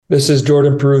This is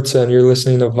Jordan Perruzza, and you're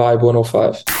listening to Vibe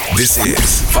 105. This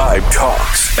is Vibe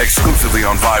Talks, exclusively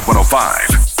on Vibe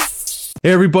 105. Hey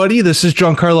everybody, this is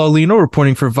Giancarlo Alino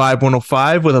reporting for Vibe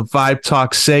 105 with a Vibe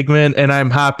Talk segment, and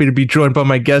I'm happy to be joined by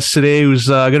my guest today who's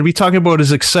going to be talking about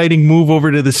his exciting move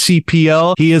over to the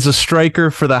CPL. He is a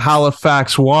striker for the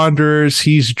Halifax Wanderers.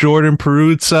 He's Jordan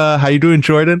Perruzza. How you doing,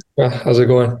 Jordan? How's it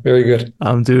going? Very good.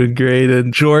 I'm doing great.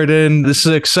 And Jordan, this is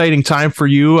an exciting time for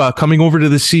you coming over to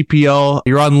the CPL.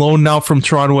 You're on loan now from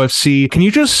Toronto FC. Can you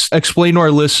just explain to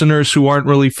our listeners who aren't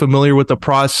really familiar with the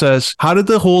process, how did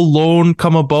the whole loan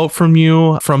come about from you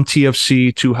from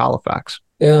TFC to Halifax?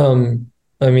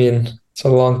 I mean, it's a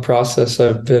long process.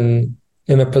 I've been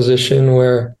in a position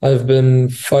where I've been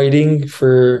fighting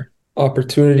for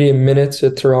opportunity and minutes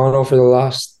at Toronto for the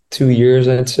last 2 years,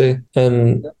 I'd say.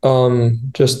 And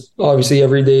just obviously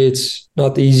every day it's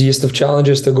not the easiest of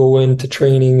challenges to go into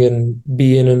training and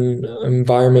be in an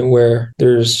environment where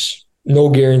there's no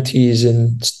guarantees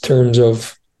in terms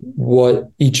of what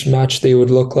each match day would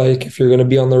look like, if you're going to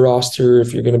be on the roster,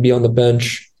 if you're going to be on the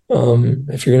bench,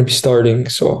 if you're going to be starting.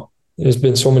 So there's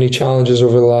been so many challenges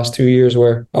over the last 2 years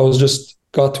where I was just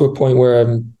got to a point where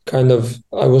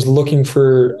I was looking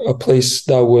for a place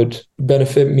that would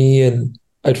benefit me and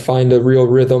I'd find a real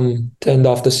rhythm to end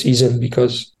off the season,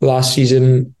 because last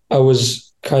season I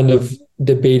was kind of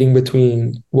debating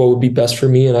between what would be best for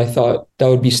me, and I thought that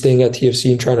would be staying at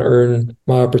TFC and trying to earn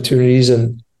my opportunities.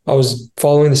 And I was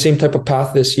following the same type of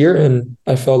path this year, and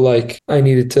I felt like I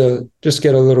needed to just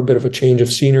get a little bit of a change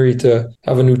of scenery to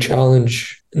have a new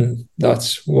challenge, and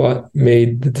that's what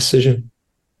made the decision.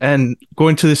 And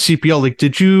going to the CPL,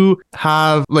 did you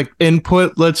have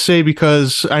input, let's say,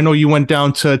 because I know you went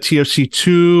down to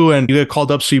TFC2 and you get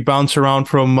called up, so you bounce around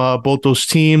from both those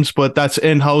teams, but that's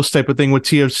in-house type of thing with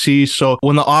TFC. So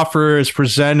when the offer is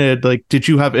presented, did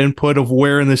you have input of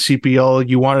where in the CPL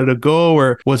you wanted to go,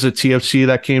 or was it TFC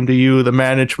that came to you, the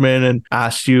management, and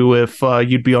asked you if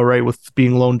you'd be all right with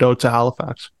being loaned out to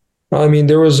Halifax? I mean,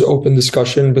 there was open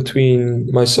discussion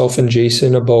between myself and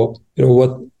Jason about,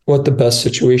 what the best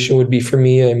situation would be for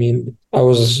me. I mean, I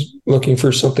was looking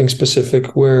for something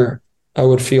specific where I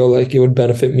would feel like it would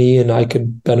benefit me and I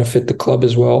could benefit the club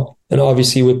as well. And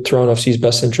obviously with Toronto FC's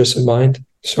best interests in mind.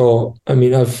 So, I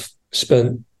mean, I've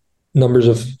spent numbers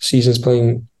of seasons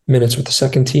playing minutes with the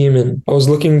second team, and I was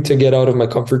looking to get out of my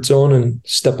comfort zone and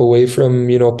step away from,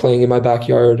 playing in my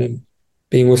backyard and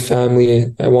being with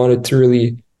family. I wanted to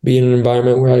really be in an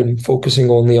environment where I'm focusing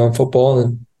only on football,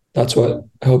 and that's what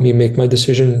helped me make my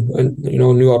decision.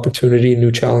 New opportunity,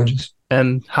 new challenges.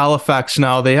 And Halifax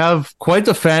now, they have quite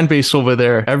the fan base over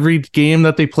there. Every game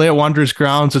that they play at Wanderers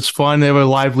grounds, it's fun. They have a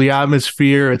lively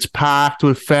atmosphere. It's packed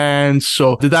with fans.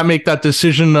 So did that make that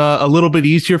decision a little bit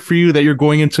easier for you, that you're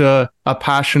going into a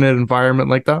passionate environment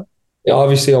like that? Yeah,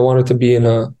 obviously I wanted to be in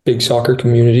a big soccer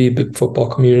community, big football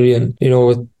community. And,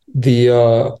 with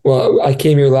I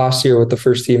came here last year with the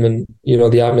first team, and,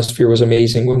 the atmosphere was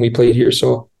amazing when we played here.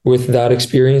 So with that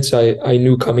experience, I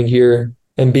knew coming here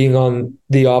and being on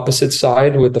the opposite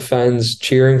side with the fans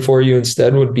cheering for you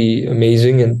instead would be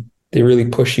amazing. And they really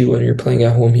push you when you're playing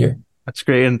at home here. That's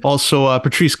great. And also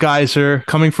Patrice Geyser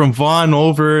coming from Vaughan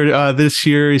over this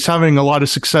year. He's having a lot of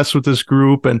success with this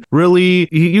group. And really,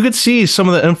 you could see some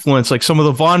of the influence, like some of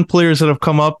the Vaughan players that have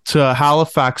come up to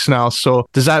Halifax now. So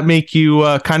does that make you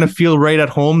kind of feel right at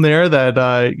home there,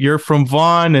 that you're from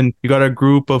Vaughan and you got a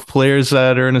group of players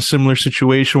that are in a similar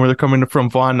situation where they're coming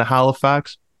from Vaughan to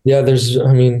Halifax? Yeah, there's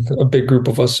a big group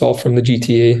of us all from the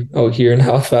GTA out here in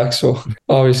Halifax. So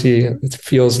obviously it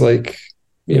feels like,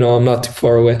 I'm not too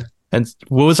far away. And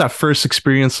what was that first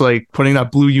experience like, putting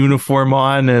that blue uniform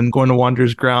on and going to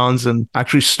Wanderers grounds and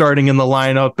actually starting in the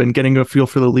lineup and getting a feel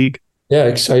for the league? Yeah,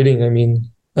 exciting. I mean,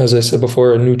 as I said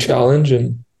before, a new challenge,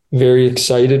 and very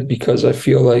excited because I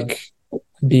feel like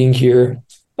being here,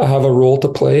 I have a role to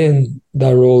play, and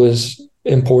that role is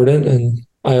important. And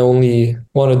I only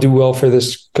want to do well for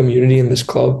this community and this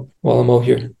club while I'm out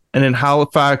here. And in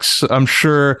Halifax, I'm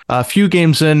sure a few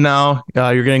games in now,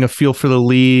 you're getting a feel for the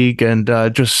league, and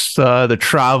just the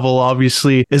travel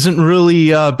obviously isn't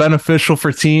really beneficial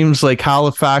for teams like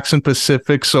Halifax and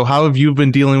Pacific. So how have you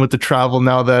been dealing with the travel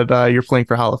now that you're playing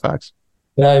for Halifax?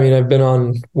 Yeah, I mean, I've been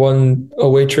on one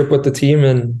away trip with the team,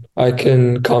 and I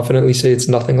can confidently say it's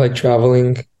nothing like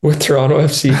traveling with Toronto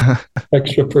FC.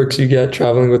 Extra perks you get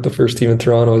traveling with the first team in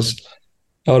Toronto is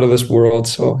out of this world.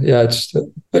 So yeah, it's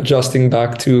adjusting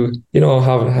back to,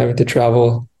 having to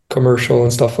travel commercial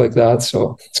and stuff like that.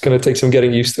 So it's going to take some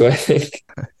getting used to, I think.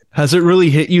 Has it really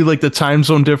hit you like the time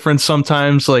zone difference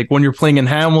sometimes? Like when you're playing in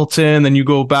Hamilton, then you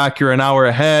go back, you're an hour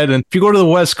ahead. And if you go to the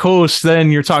West Coast,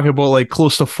 then you're talking about like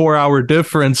close to 4 hour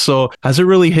difference. So has it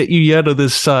really hit you yet of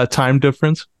this time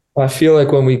difference? I feel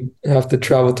like when we have to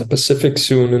travel to Pacific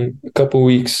soon in a couple of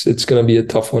weeks, it's going to be a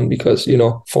tough one because,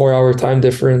 4 hour time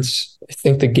difference. I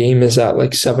think the game is at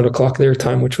like 7 o'clock their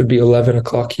time, which would be 11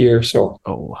 o'clock here. So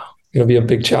Oh, it's going to be a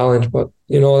big challenge, but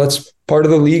that's part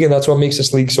of the league and that's what makes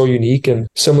this league so unique. And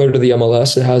similar to the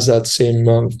MLS, it has that same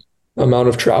amount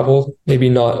of travel, maybe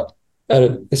not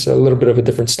it's a little bit of a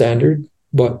different standard,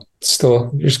 but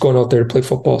still you're just going out there to play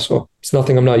football. So it's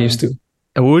nothing I'm not used to.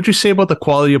 and what would you say about the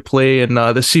quality of play in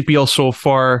the CPL so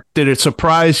far? Did it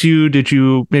surprise you? Did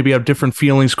you maybe have different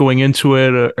feelings going into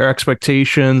it or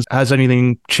expectations? Has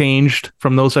anything changed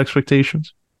from those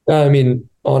expectations? I mean,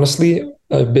 honestly,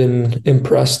 I've been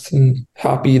impressed and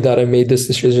happy that I made this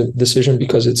decision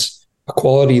because it's a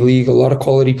quality league, a lot of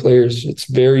quality players. It's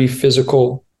very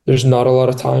physical. There's not a lot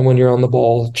of time when you're on the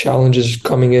ball. Challenges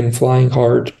coming in, flying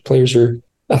hard. Players are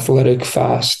athletic,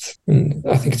 fast. And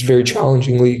I think it's a very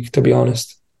challenging league, to be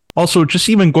honest. Also, just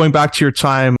even going back to your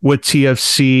time with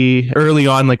TFC early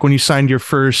on, like when you signed your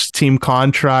first team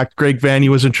contract, Greg Vanney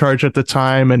was in charge at the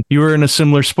time, and you were in a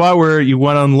similar spot where you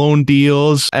went on loan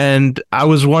deals. And I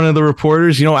was one of the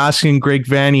reporters, asking Greg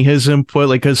Vanney his input,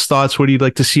 like his thoughts, what he'd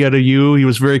like to see out of you. He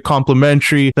was very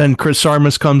complimentary. Then Chris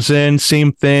Armas comes in,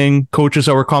 same thing, coaches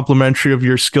that were complimentary of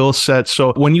your skill set.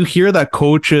 So when you hear that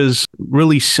coaches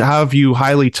really have you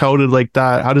highly touted like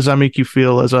that, how does that make you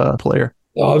feel as a player?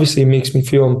 Obviously, it makes me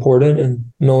feel important and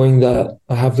knowing that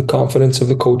I have the confidence of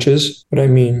the coaches. But I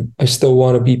mean, I still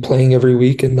want to be playing every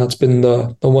week. And that's been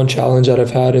the one challenge that I've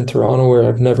had in Toronto where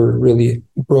I've never really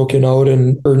broken out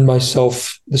and earned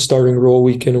myself the starting role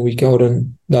week in and week out.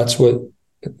 And that's what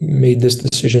made this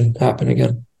decision happen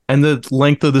again. And the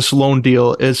length of this loan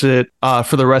deal, is it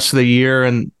for the rest of the year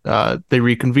and they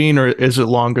reconvene, or is it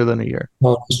longer than a year?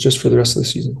 No, it's just for the rest of the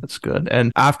season. That's good.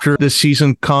 And after this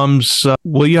season comes,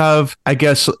 will you have,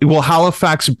 will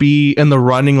Halifax be in the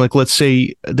running? Like, let's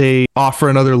say they offer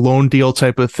another loan deal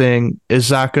type of thing. Is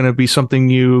that going to be something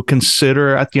you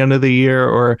consider at the end of the year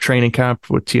or training camp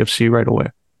with TFC right away?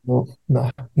 Well,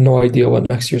 no idea what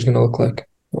next year's going to look like.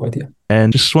 No idea.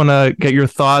 And just want to get your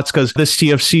thoughts because this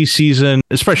TFC season,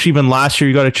 especially even last year,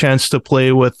 you got a chance to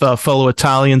play with fellow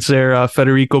Italians there,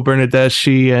 Federico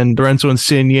Bernardeschi and Lorenzo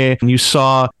Insigne. And you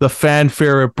saw the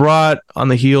fanfare it brought on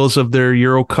the heels of their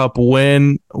Euro Cup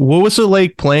win. What was it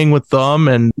like playing with them?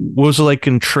 And what was it like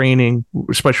in training,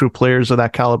 especially with players of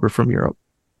that caliber from Europe?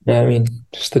 Yeah, I mean,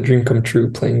 just a dream come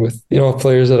true playing with,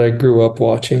 players that I grew up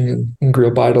watching and grew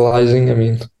up idolizing. I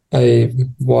mean, I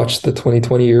watched the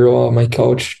 2020 Euro on my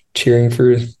couch cheering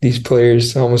for these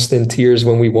players, almost in tears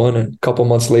when we won. And a couple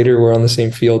months later, we're on the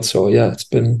same field. So yeah, it's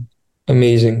been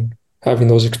amazing having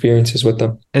those experiences with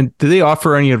them. And do they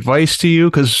offer any advice to you?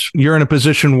 Because you're in a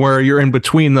position where you're in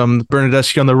between them,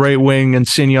 Bernardeschi on the right wing and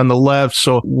Insigne on the left.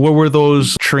 So what were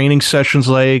those training sessions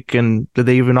like? And did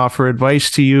they even offer advice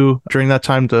to you during that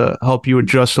time to help you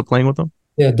adjust to playing with them?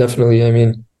 Yeah, definitely. I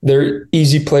mean, they're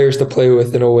easy players to play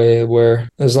with in a way where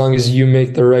as long as you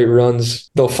make the right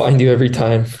runs, they'll find you every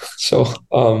time. So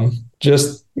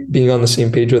just being on the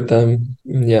same page with them,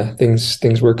 yeah,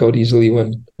 things work out easily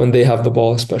when they have the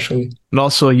ball, especially. And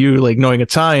also you, like knowing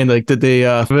Italian, like did they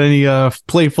have any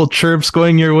playful chirps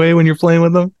going your way when you're playing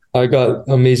with them? I got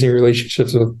amazing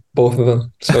relationships with both of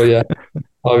them. So yeah.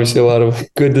 Obviously, a lot of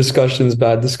good discussions,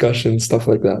 bad discussions, stuff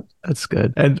like that. That's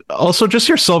good. And also just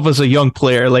yourself as a young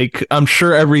player, like I'm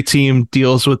sure every team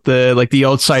deals with the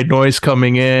outside noise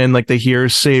coming in, like they hear,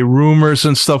 say, rumors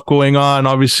and stuff going on.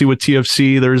 Obviously with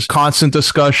TFC, there's constant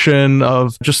discussion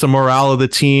of just the morale of the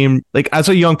team. Like as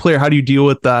a young player, how do you deal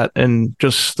with that and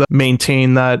just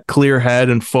maintain that clear head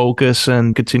and focus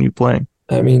and continue playing?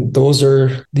 I mean, those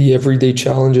are the everyday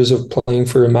challenges of playing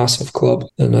for a massive club.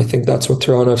 And I think that's what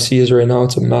Toronto FC is right now.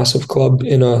 It's a massive club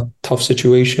in a tough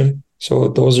situation. So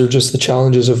those are just the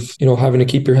challenges of, having to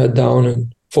keep your head down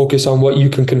and focus on what you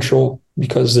can control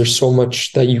because there's so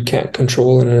much that you can't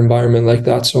control in an environment like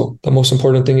that. So the most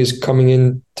important thing is coming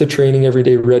in to training every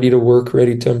day, ready to work,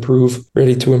 ready to improve,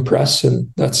 ready to impress.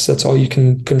 And that's all you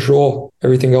can control.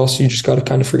 Everything else you just got to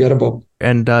kind of forget about.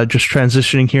 And just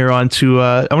transitioning here on to,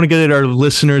 I want to get our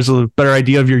listeners a better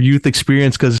idea of your youth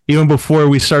experience, because even before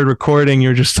we started recording,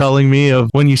 you're just telling me of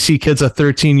when you see kids at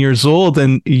 13 years old,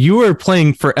 and you were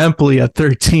playing for Empoli at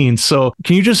 13. So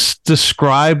can you just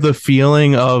describe the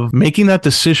feeling of making that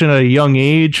decision at a young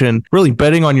age and really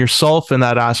betting on yourself in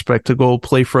that aspect to go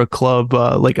play for a club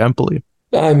like Empoli?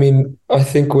 I mean, I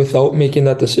think without making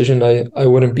that decision, I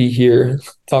wouldn't be here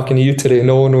talking to you today.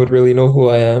 No one would really know who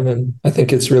I am. And I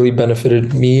think it's really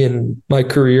benefited me and my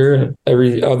career. And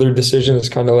every other decision is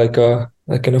kind of like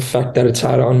an effect that it's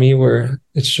had on me where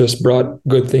it's just brought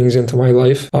good things into my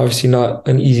life. Obviously not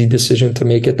an easy decision to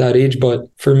make at that age, but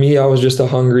for me, I was just a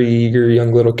hungry, eager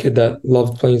young little kid that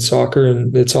loved playing soccer,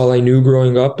 and it's all I knew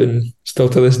growing up, and still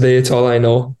to this day, it's all I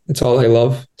know. It's all I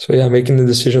love. So yeah, making the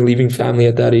decision, leaving family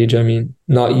at that age, I mean,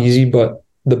 not easy, but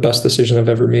the best decision I've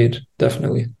ever made,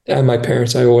 definitely. And my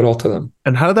parents, I owe it all to them.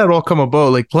 And how did that all come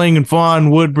about? Like playing in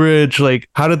Vaughan, Woodbridge, like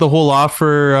how did the whole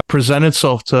offer present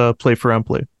itself to play for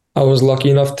Empley? I was lucky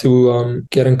enough to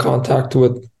get in contact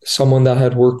with someone that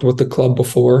had worked with the club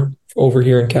before over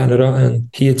here in Canada, and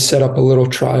he had set up a little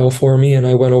trial for me, and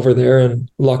I went over there,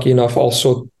 and lucky enough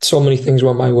also so many things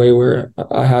went my way where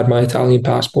I had my Italian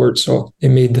passport, so it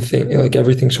made the thing, like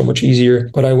everything, so much easier.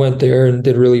 But I went there and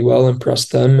did really well,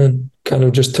 impressed them, and kind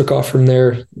of just took off from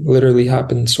there. Literally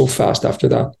happened so fast after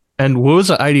that. And what was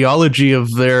the ideology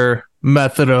of their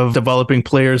method of developing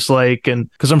players like?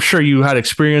 And because I'm sure you had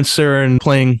experience there and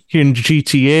playing here in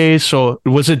GTA, so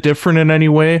was it different in any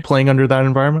way playing under that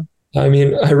environment? I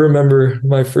mean, I remember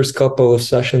my first couple of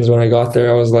sessions when I got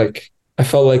there, I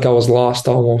felt like I was lost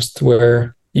almost,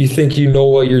 where you think you know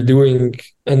what you're doing,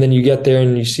 and then you get there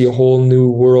and you see a whole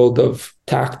new world of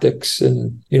tactics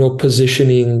and,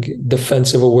 positioning,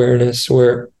 defensive awareness,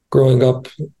 where growing up,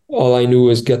 all I knew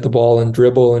was get the ball and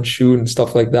dribble and shoot and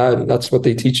stuff like that. And that's what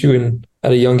they teach you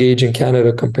at a young age in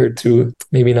Canada, compared to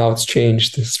maybe now it's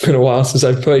changed. It's been a while since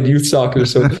I've played youth soccer,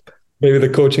 so maybe the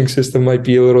coaching system might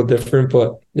be a little different.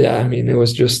 But yeah, I mean, it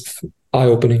was just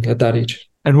eye-opening at that age.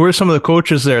 And who are some of the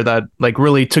coaches there that like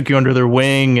really took you under their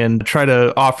wing and try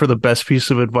to offer the best piece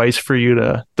of advice for you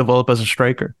to develop as a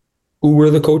striker? Who were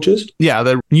the coaches? Yeah,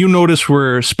 that you notice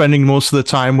were spending most of the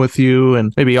time with you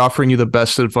and maybe offering you the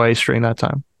best advice during that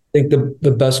time. I think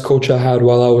the best coach I had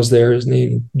while I was there is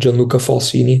named Gianluca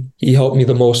Falsini. He helped me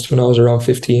the most when I was around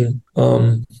 15.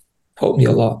 Helped me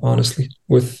a lot, honestly,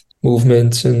 with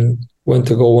movements and when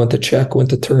to go, when to check, when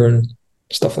to turn,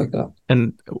 stuff like that.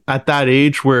 And at that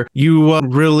age where you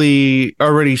really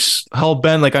already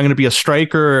hell-bent, like I'm going to be a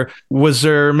striker, was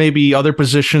there maybe other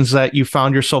positions that you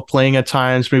found yourself playing at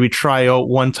times, maybe try out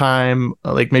one time,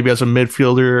 like maybe as a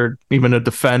midfielder or even a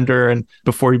defender, and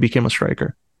before you became a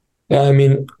striker? Yeah, I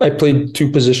mean, I played two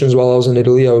positions while I was in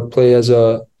Italy. I would play as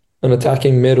an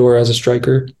attacking mid or as a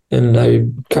striker, and I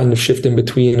kind of shift in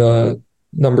between a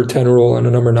number 10 role and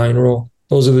a number 9 role.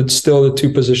 Those are still the two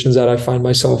positions that I find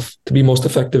myself to be most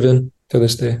effective in to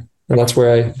this day. And that's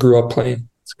where I grew up playing.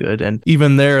 It's good. And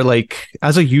even there, like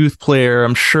as a youth player,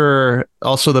 I'm sure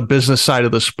also the business side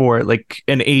of the sport, like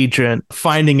an agent,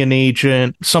 finding an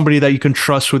agent, somebody that you can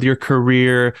trust with your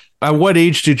career. At what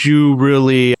age did you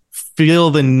really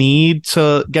feel the need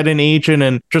to get an agent,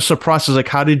 and just the process? Like,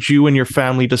 how did you and your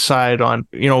family decide on,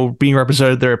 being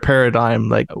represented there at Paradigm?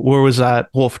 Like, where was that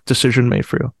whole decision made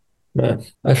for you? Man,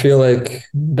 I feel like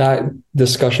that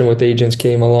discussion with agents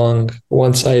came along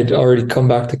once I'd already come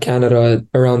back to Canada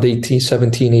at around 18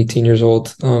 years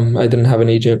old. I didn't have an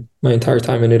agent my entire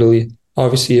time in Italy.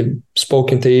 Obviously, I'd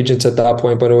spoken to agents at that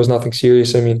point, but it was nothing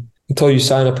serious. I mean, until you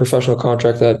sign a professional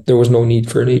contract, that there was no need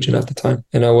for an agent at the time.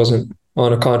 And I wasn't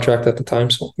on a contract at the time,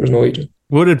 so there's no agent.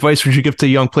 What advice would you give to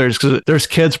young players? Because there's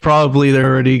kids probably they're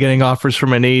already getting offers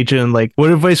from an agent. Like, what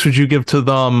advice would you give to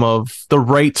them of the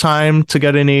right time to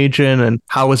get an agent, and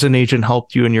how has an agent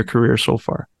helped you in your career so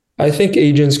far? I think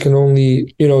agents can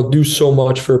only, do so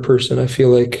much for a person. I feel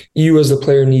like you as the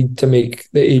player need to make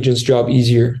the agent's job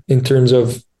easier, in terms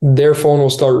of their phone will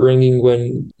start ringing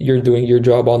when you're doing your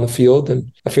job on the field.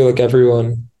 And I feel like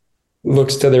everyone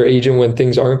looks to their agent when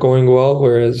things aren't going well,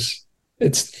 whereas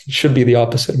it should be the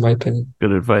opposite, in my opinion.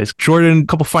 Good advice. Jordan, a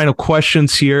couple final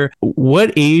questions here.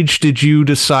 What age did you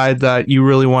decide that you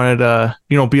really wanted to,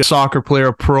 be a soccer player,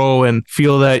 a pro, and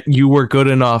feel that you were good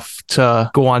enough to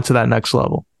go on to that next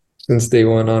level? Since day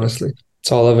one, honestly.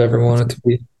 It's all I've ever wanted to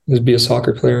be, is be a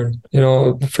soccer player.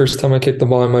 And, the first time I kicked the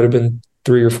ball, I might have been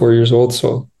 3 or 4 years old.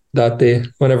 So that day,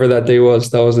 whenever that day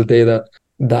was, that was the day that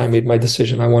I made my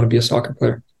decision. I want to be a soccer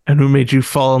player. And who made you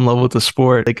fall in love with the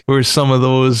sport? Like, who are some of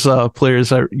those players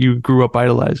that you grew up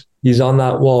idolizing? He's on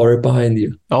that wall right behind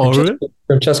you. Oh, really?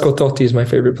 Francesco Totti is my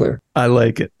favorite player. I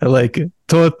like it.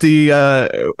 Totti,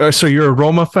 so you're a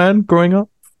Roma fan growing up?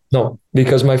 No,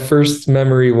 because my first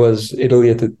memory was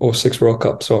Italy at the '06 World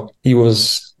Cup. So he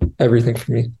was everything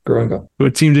for me growing up.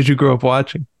 What team did you grow up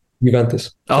watching?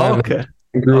 Juventus. Oh, okay.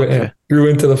 Okay. Grew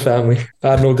into the family. I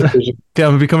had no decision. Okay,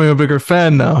 I'm becoming a bigger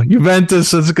fan now.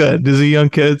 Juventus is good. He's a young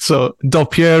kid. So Del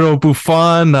Piero,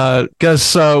 Buffon. What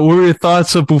were your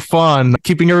thoughts of Buffon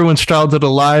keeping everyone's childhood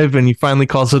alive, and he finally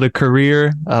calls it a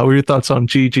career? What were your thoughts on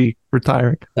Gigi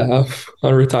retiring?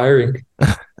 On retiring.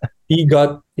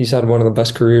 He's had one of the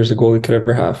best careers a goalie could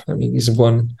ever have. I mean, he's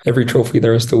won every trophy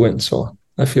there is to win. So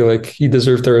I feel like he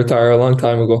deserved to retire a long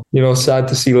time ago. Sad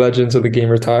to see legends of the game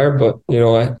retire, but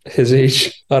at his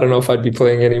age, I don't know if I'd be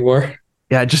playing anymore.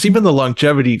 Yeah, just even the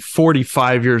longevity,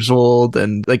 45 years old.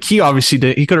 And like he obviously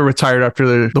he could have retired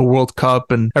after the World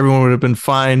Cup and everyone would have been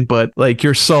fine. But like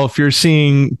yourself, you're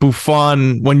seeing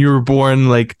Buffon when you were born,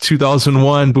 like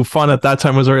 2001. Buffon at that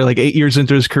time was already like 8 years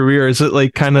into his career. Is it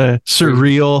like kind of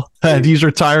surreal that he's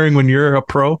retiring when you're a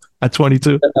pro at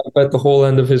 22? At the whole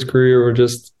end of his career were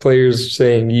just players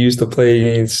saying, "You used to play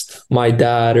against my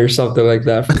dad," or something like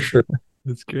that for sure.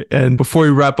 That's great. And before we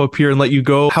wrap up here and let you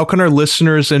go, how can our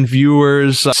listeners and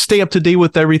viewers stay up to date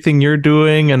with everything you're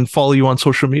doing and follow you on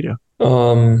social media?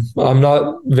 I'm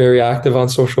not very active on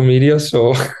social media,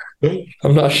 so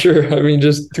I'm not sure. I mean,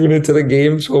 just tune into the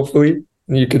games, hopefully.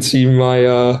 You could see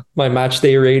my my match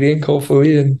day rating,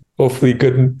 hopefully, and hopefully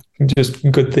good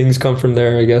things come from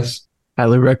there, I guess.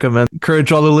 Highly recommend.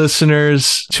 Encourage all the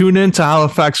listeners, tune in to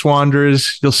Halifax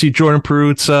Wanderers. You'll see Jordan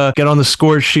Perruzza get on the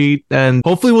score sheet, and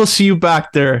hopefully we'll see you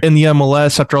back there in the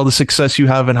MLS after all the success you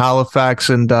have in Halifax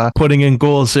and putting in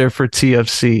goals there for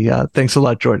TFC. Thanks a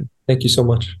lot, Jordan. Thank you so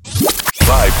much.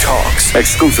 Vibe Talks,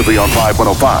 exclusively on Vibe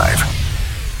 105.